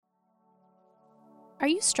Are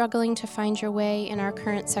you struggling to find your way in our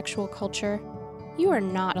current sexual culture? You are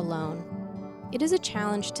not alone. It is a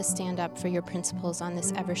challenge to stand up for your principles on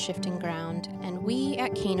this ever-shifting ground, and we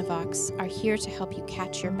at Canavox are here to help you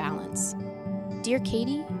catch your balance. Dear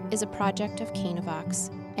Katie is a project of Canavox,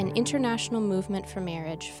 an international movement for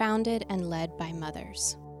marriage founded and led by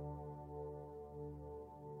mothers.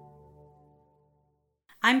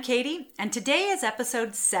 I'm Katie, and today is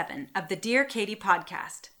episode 7 of the Dear Katie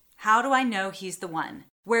podcast, How Do I Know He's the One?,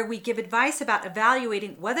 where we give advice about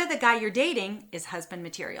evaluating whether the guy you're dating is husband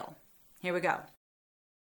material. Here we go.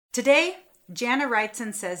 Today, Jana writes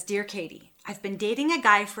and says, Dear Katie, I've been dating a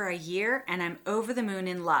guy for a year and I'm over the moon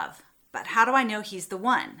in love, but how do I know he's the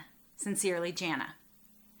one? Sincerely, Jana.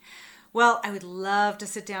 Well, I would love to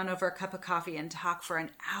sit down over a cup of coffee and talk for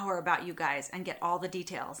an hour about you guys and get all the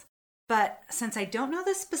details. But since I don't know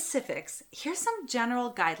the specifics, here's some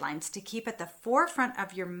general guidelines to keep at the forefront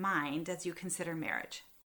of your mind as you consider marriage.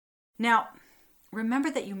 Now,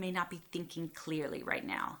 remember that you may not be thinking clearly right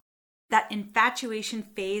now. That infatuation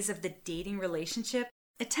phase of the dating relationship,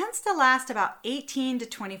 it tends to last about 18 to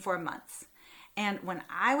 24 months. And when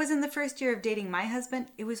I was in the first year of dating my husband,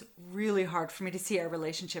 it was really hard for me to see our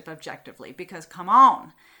relationship objectively because, come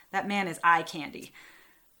on, that man is eye candy.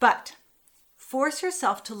 But force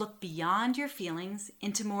yourself to look beyond your feelings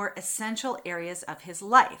into more essential areas of his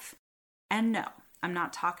life. And no, I'm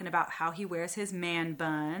not talking about how he wears his man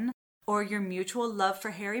bun or your mutual love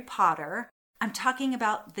for Harry Potter. I'm talking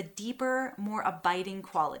about the deeper, more abiding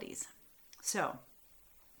qualities. So,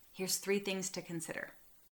 here's 3 things to consider.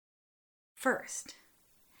 First,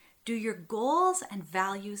 do your goals and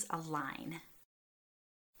values align?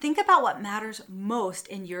 Think about what matters most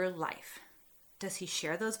in your life. Does he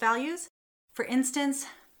share those values? For instance,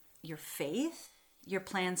 your faith, your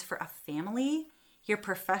plans for a family, your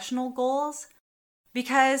professional goals.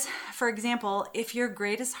 Because, for example, if your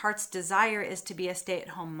greatest heart's desire is to be a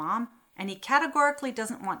stay-at-home mom and he categorically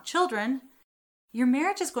doesn't want children, your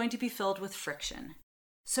marriage is going to be filled with friction.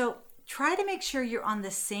 So try to make sure you're on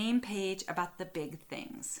the same page about the big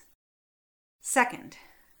things. Second,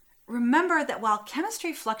 remember that while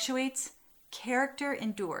chemistry fluctuates, character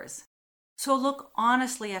endures. So look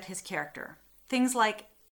honestly at his character. Things like,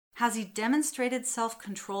 has he demonstrated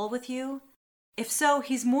self-control with you? If so,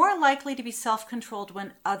 he's more likely to be self-controlled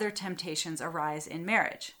when other temptations arise in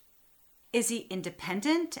marriage. Is he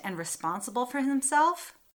independent and responsible for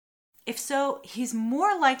himself? If so, he's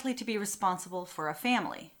more likely to be responsible for a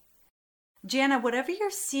family. Jana, whatever you're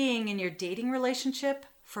seeing in your dating relationship,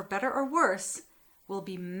 for better or worse, will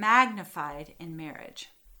be magnified in marriage.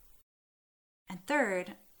 And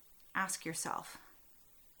third, ask yourself,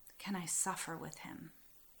 can I suffer with him?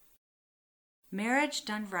 Marriage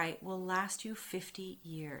done right will last you 50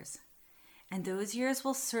 years, and those years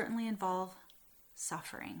will certainly involve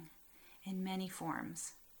suffering in many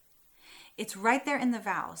forms. It's right there in the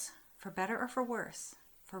vows, for better or for worse,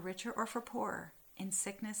 for richer or for poorer, in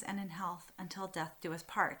sickness and in health, until death do us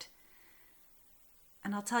part.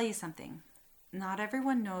 And I'll tell you something, not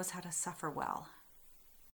everyone knows how to suffer well.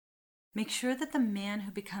 Make sure that the man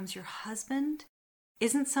who becomes your husband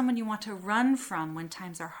isn't someone you want to run from when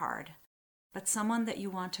times are hard, but someone that you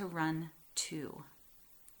want to run to.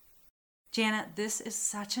 Jana, this is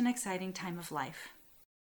such an exciting time of life.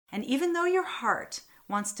 And even though your heart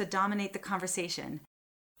wants to dominate the conversation,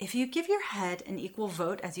 if you give your head an equal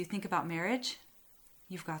vote as you think about marriage,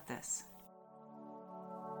 you've got this.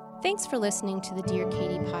 Thanks for listening to the Dear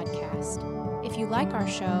Katie podcast. If you like our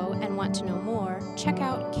show and want to know more, check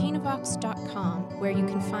out canavox.com, where you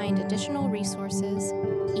can find additional resources,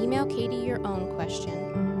 email Katie your own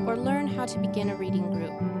question, or learn how to begin a reading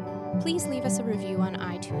group. Please leave us a review on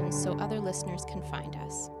iTunes so other listeners can find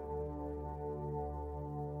us.